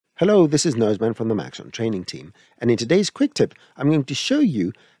Hello, this is Noseman from the Maxon training team, and in today's quick tip, I'm going to show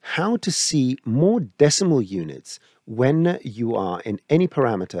you how to see more decimal units when you are in any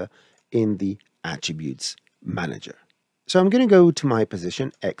parameter in the attributes manager. So I'm going to go to my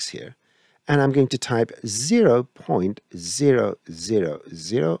position X here, and I'm going to type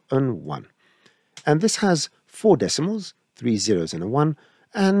 0.000 and 1. And this has 4 decimals, 3 zeros and a 1,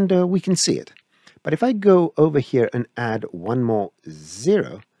 and we can see it. But if I go over here and add one more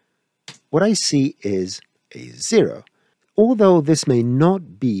 0, what I see is a 0. Although this may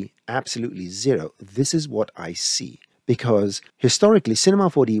not be absolutely 0, this is what I see, because historically Cinema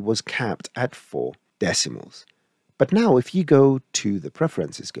 4D was capped at 4 decimals. But now if you go to the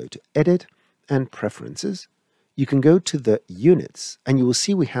preferences, go to Edit and Preferences, you can go to the units and you will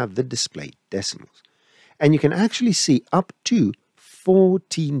see we have the display decimals. And you can actually see up to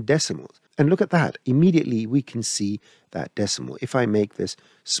 14 decimals. And look at that, immediately we can see that decimal. If I make this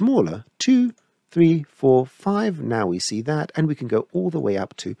smaller, 2, 3, 4, 5, now we see that, and we can go all the way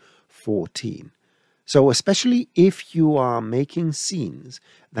up to 14. So especially if you are making scenes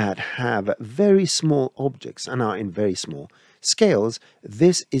that have very small objects and are in very small scales,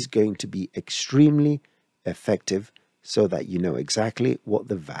 this is going to be extremely effective so that you know exactly what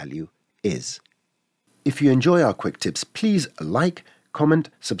the value is. If you enjoy our quick tips, please like, comment,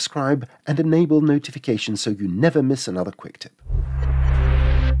 subscribe, and enable notifications so you never miss another quick tip.